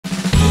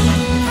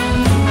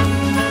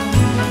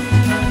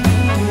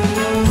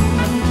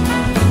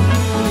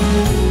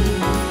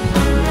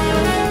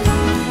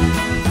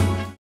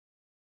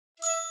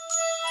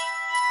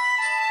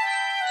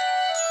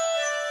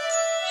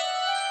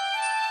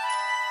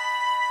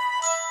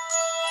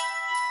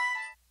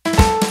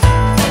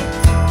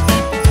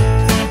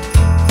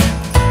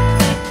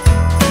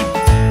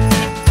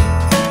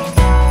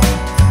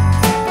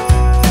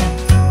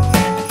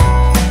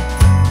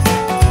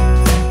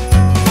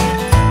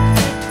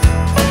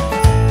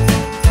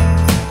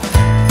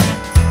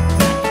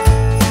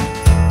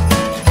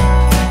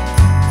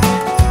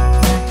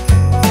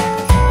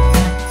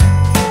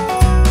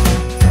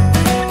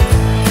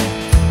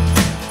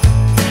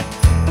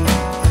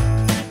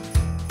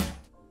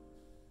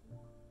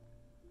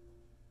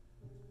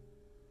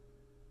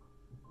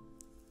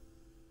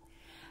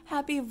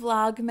Happy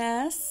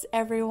Vlogmas,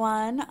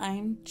 everyone.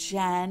 I'm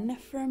Jen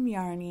from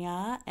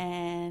Yarnia,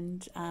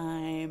 and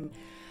I'm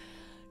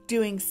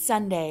doing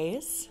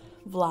Sunday's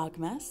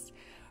Vlogmas.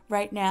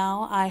 Right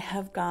now, I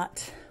have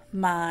got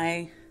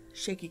my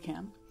shaky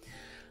cam.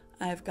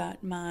 I've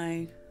got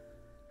my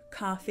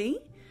coffee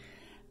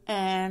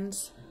and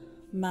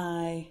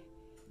my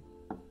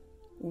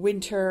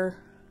winter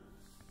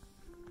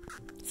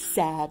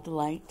sad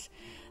light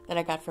that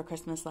I got for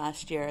Christmas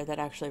last year that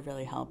actually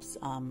really helps.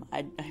 I'm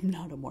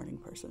not a morning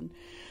person.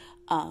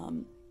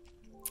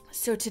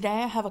 So today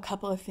I have a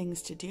couple of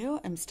things to do.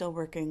 I'm still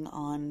working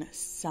on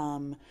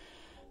some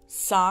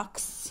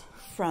socks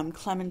from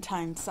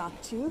Clementine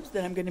sock tubes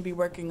that I'm going to be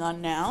working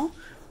on now.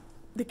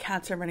 The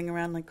cats are running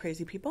around like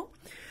crazy people.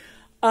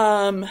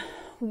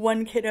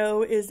 One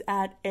kiddo is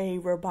at a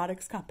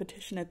robotics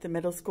competition at the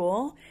middle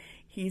school.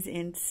 He's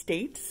in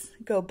states.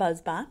 Go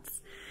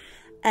Buzzbots.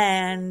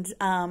 And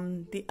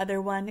the other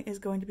one is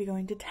going to be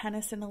going to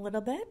tennis in a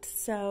little bit,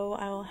 so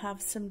I will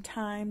have some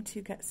time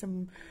to get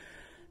some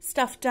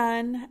stuff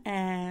done,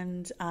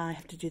 and I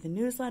have to do the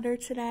newsletter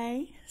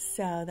today,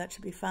 so that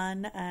should be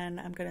fun, and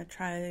I'm going to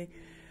try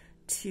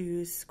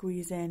to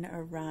squeeze in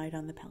a ride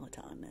on the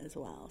Peloton as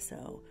well,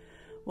 so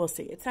we'll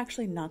see. It's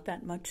actually not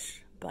that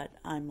much, but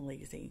I'm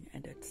lazy,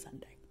 and it's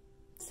Sunday,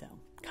 so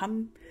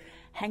come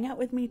hang out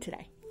with me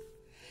today.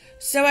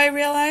 So I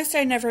realized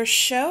I never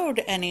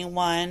showed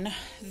anyone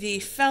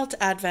the felt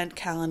advent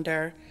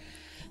calendar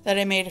that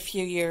I made a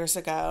few years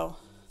ago,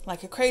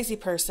 like a crazy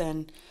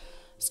person,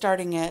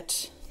 starting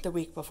it the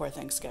week before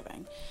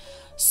Thanksgiving.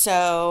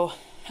 So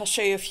I'll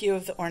show you a few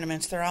of the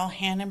ornaments. They're all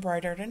hand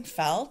embroidered in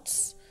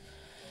felt.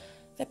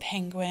 The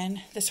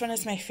penguin, this one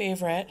is my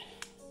favorite.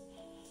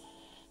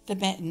 The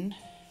mitten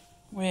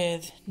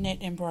with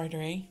knit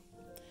embroidery.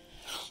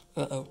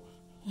 Uh-oh.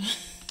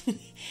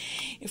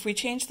 If we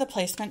change the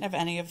placement of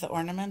any of the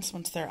ornaments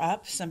once they're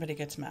up, somebody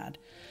gets mad.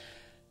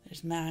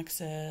 There's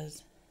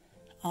Max's,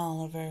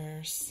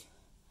 Oliver's.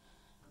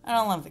 I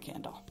don't love the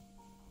candle.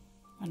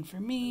 One for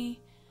me,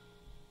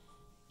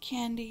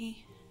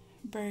 Candy,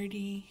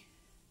 Birdie,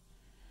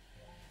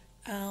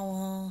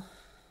 Owl.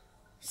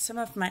 Some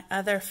of my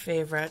other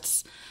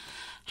favorites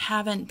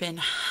haven't been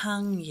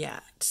hung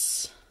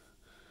yet.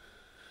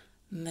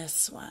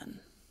 This one.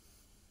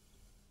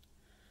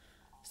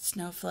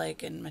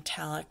 Snowflake and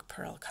metallic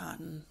pearl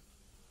cotton.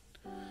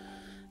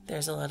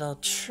 There's a little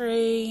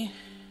tree,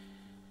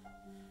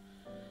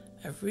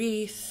 a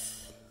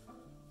wreath,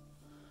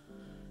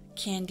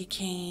 candy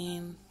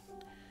cane,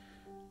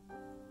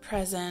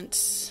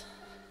 presents,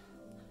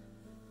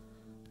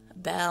 a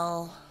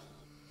bell,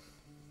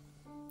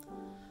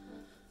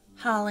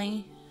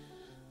 holly,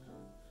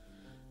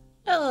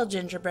 a little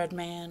gingerbread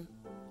man,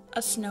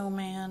 a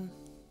snowman,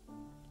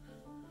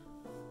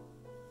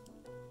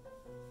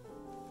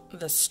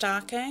 the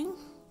stocking,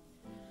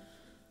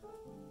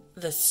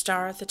 the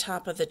star at the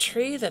top of the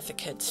tree that the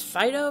kids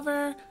fight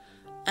over,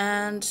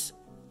 and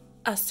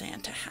a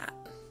Santa hat.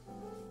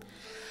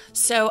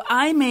 So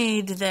I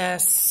made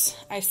this,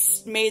 I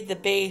made the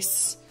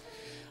base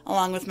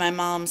along with my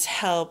mom's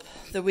help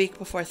the week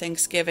before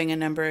Thanksgiving a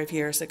number of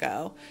years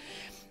ago,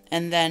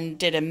 and then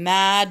did a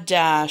mad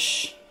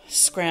dash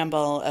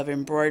scramble of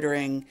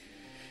embroidering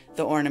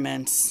the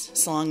ornaments.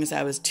 So long as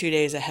I was 2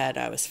 days ahead,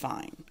 I was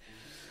fine.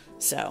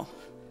 So,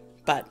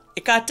 but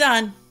it got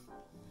done.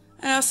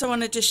 I also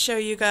wanted to show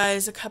you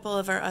guys a couple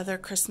of our other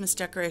Christmas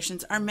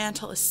decorations. Our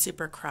mantle is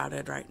super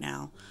crowded right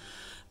now.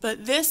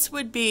 But this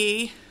would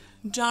be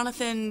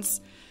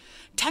Jonathan's,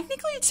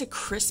 technically it's a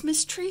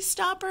Christmas tree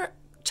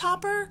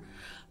topper,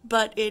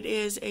 but it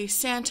is a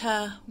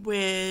Santa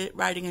with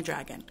riding a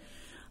dragon.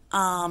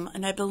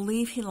 And I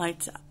believe he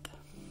lights up.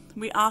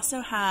 We also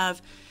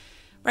have,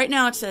 right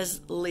now it says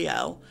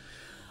Leo.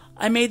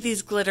 I made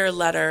these glitter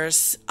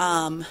letters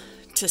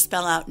to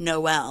spell out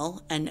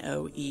Noel,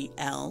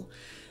 N-O-E-L,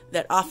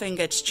 that often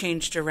gets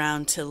changed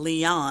around to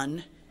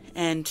Leon,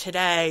 and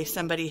today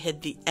somebody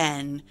hid the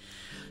N,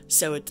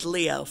 so it's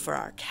Leo for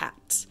our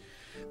cat.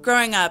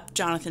 Growing up,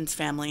 Jonathan's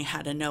family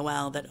had a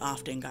Noel that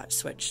often got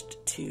switched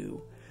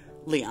to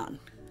Leon.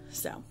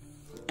 So,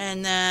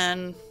 and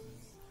then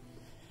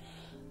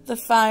the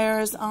fire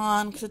is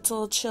on because it's a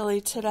little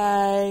chilly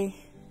today.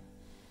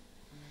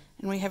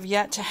 And we have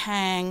yet to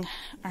hang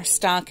our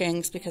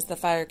stockings because the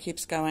fire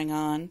keeps going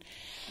on.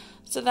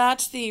 So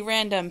that's the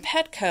Random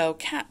Petco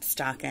cat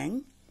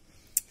stocking.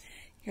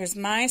 Here's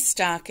my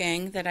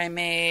stocking that I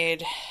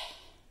made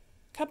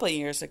a couple of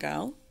years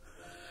ago.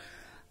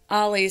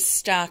 Ollie's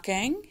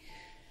stocking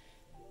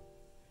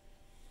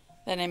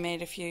that I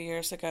made a few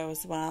years ago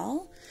as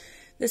well.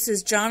 This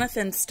is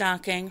Jonathan's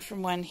stocking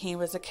from when he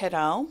was a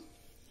kiddo.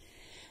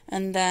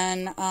 And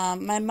then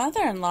my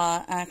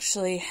mother-in-law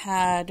actually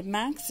had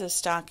Max's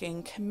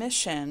stocking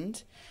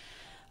commissioned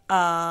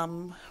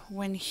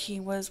when he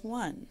was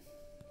 1.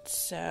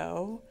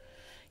 So,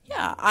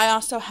 yeah, I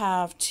also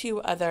have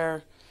 2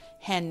 other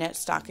hand-knit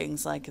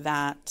stockings like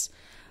that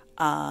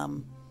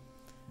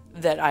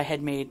that I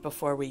had made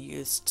before we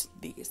used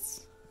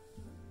these.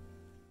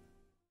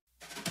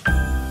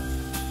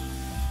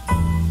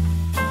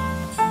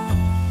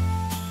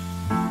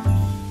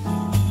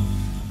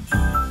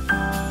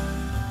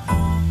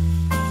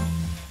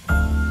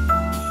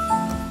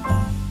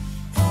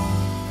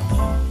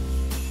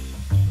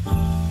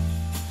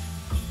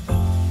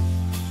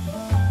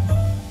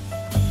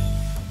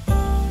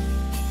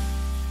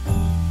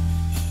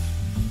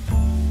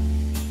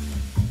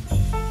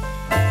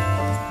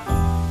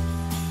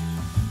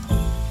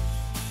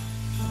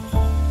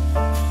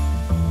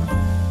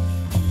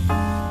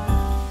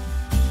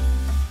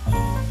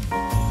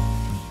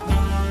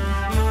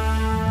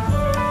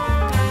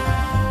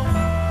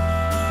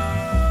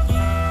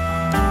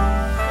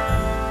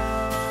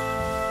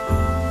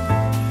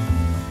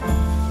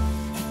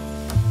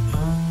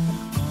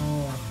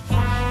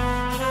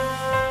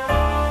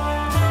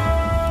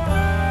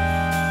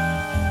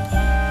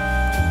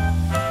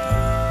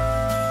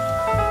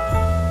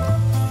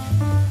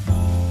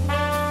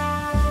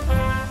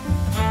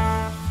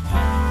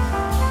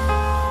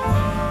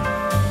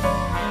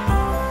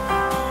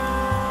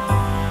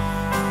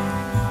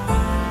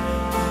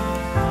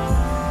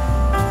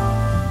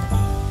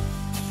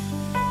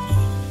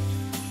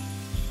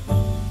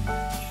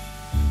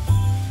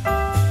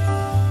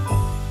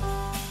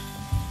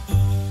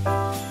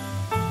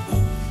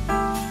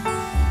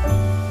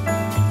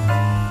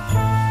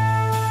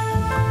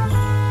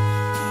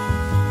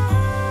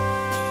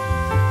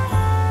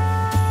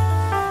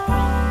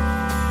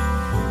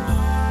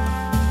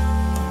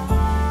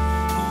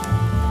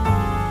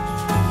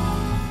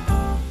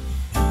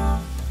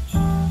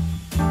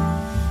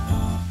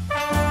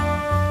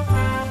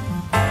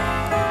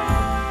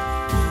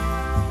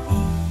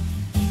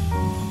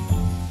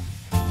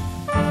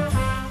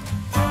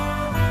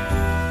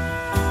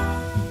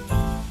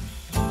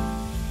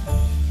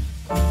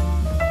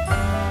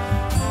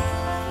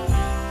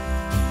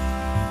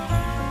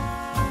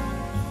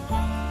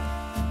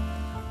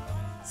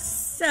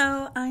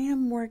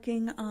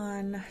 working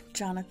on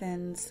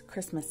Jonathan's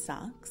Christmas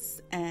socks,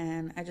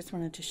 and I just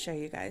wanted to show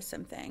you guys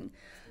something.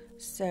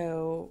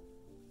 So,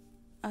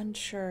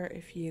 unsure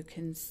if you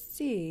can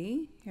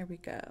see. Here we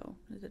go.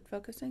 Is it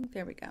focusing?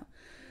 There we go.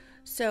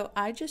 So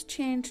I just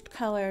changed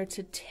color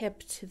to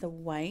tip to the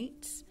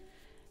white,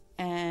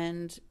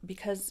 and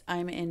because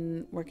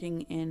I'm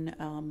working in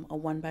a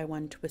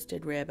 1x1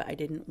 twisted rib, I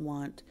didn't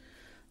want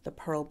the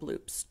pearl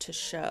bloops to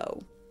show,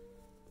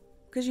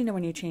 because you know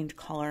when you change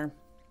color,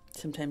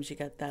 sometimes you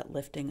get that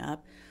lifting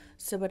up.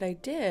 So what I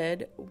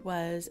did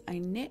was I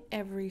knit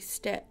every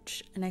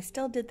stitch, and I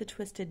still did the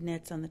twisted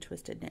knits on the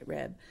twisted knit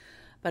rib,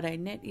 but I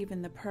knit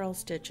even the pearl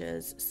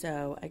stitches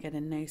so I get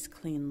a nice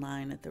clean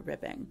line at the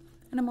ribbing.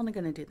 And I'm only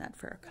going to do that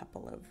for a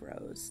couple of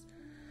rows.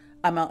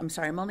 I'm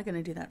sorry, I'm only going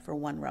to do that for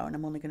one row, and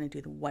I'm only going to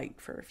do the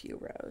white for a few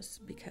rows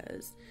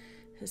because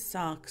his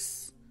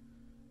socks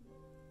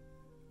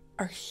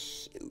are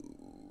huge.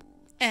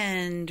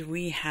 And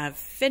we have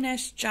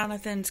finished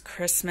Jonathan's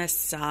Christmas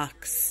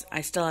socks.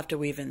 I still have to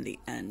weave in the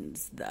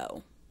ends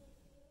though.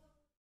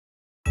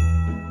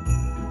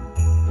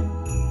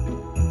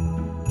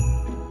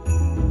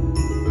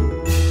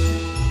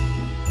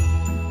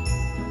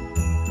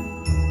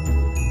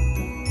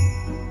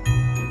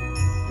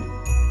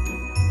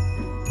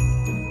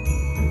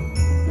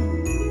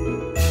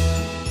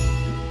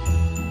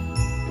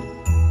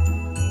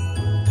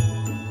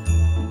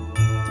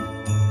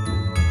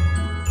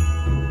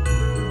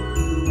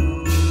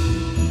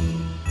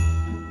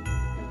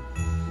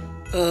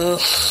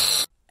 Ugh.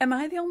 Am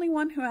I the only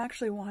one who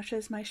actually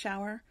washes my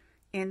shower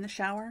in the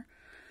shower?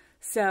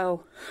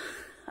 So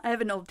I have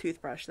an old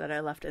toothbrush that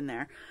I left in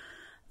there,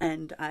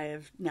 and I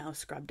have now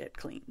scrubbed it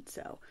clean,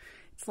 so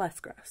it's less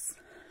gross.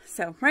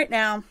 So right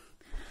now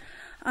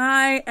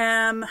I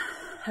am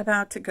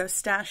about to go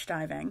stash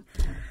diving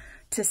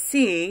to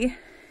see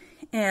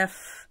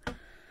if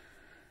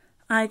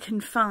I can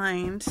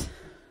find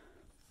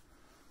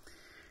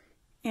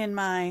in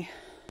my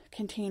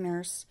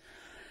containers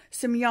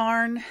some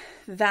yarn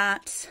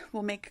that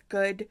will make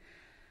good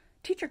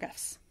teacher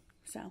gifts.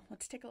 So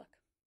let's take a look.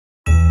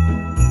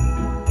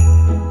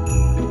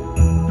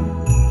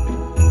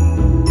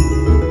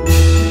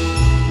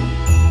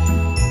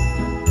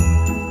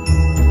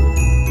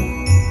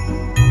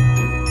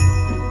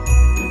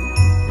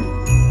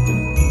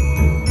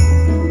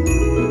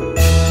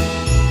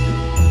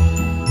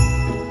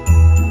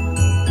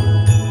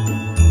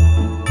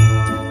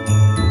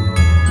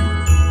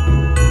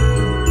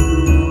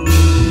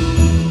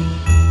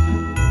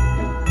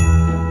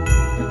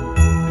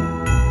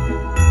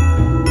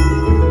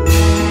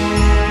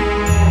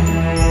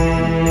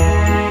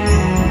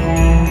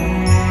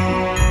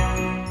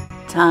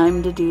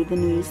 Time to do the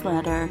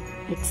newsletter.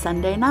 It's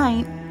Sunday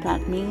night.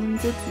 That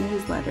means it's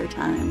newsletter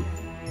time.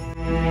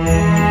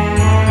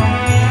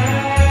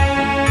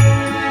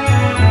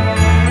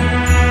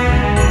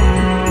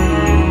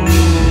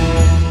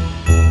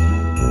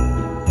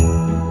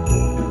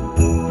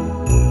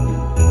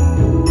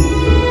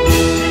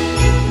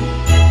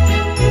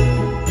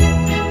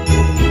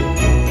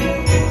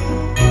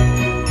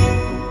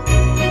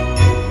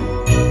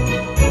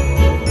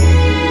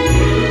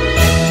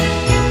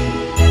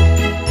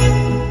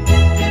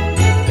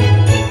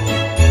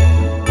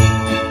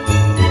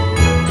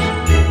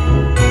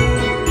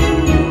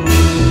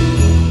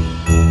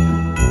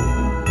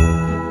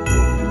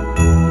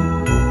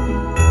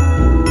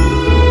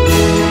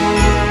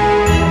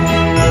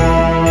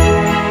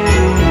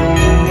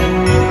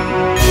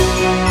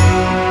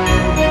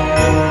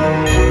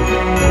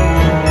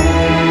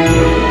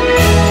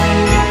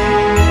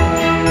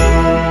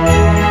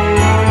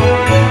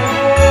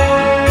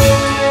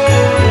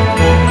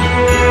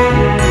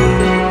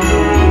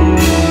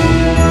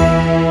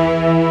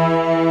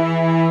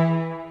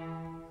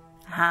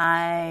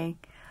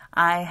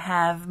 I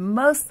have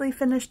mostly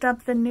finished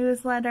up the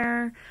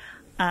newsletter.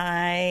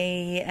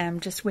 I am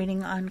just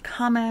waiting on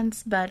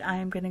comments, but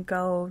I'm going to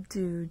go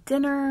do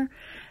dinner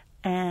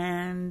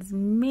and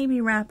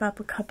maybe wrap up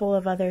a couple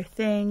of other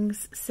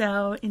things.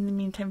 So in the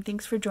meantime,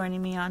 thanks for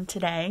joining me on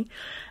today,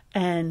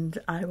 and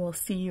I will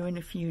see you in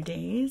a few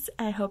days.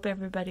 I hope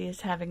everybody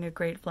is having a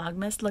great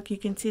Vlogmas. Look, you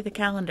can see the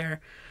calendar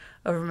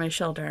over my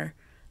shoulder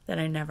that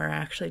I never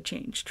actually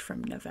changed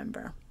from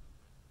November.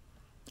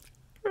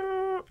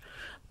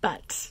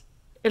 But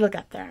it'll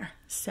get there.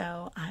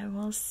 So I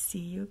will see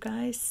you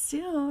guys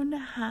soon.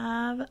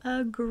 Have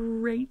a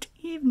great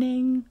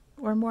evening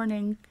or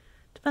morning.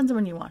 Depends on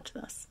when you watch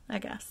this, I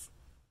guess.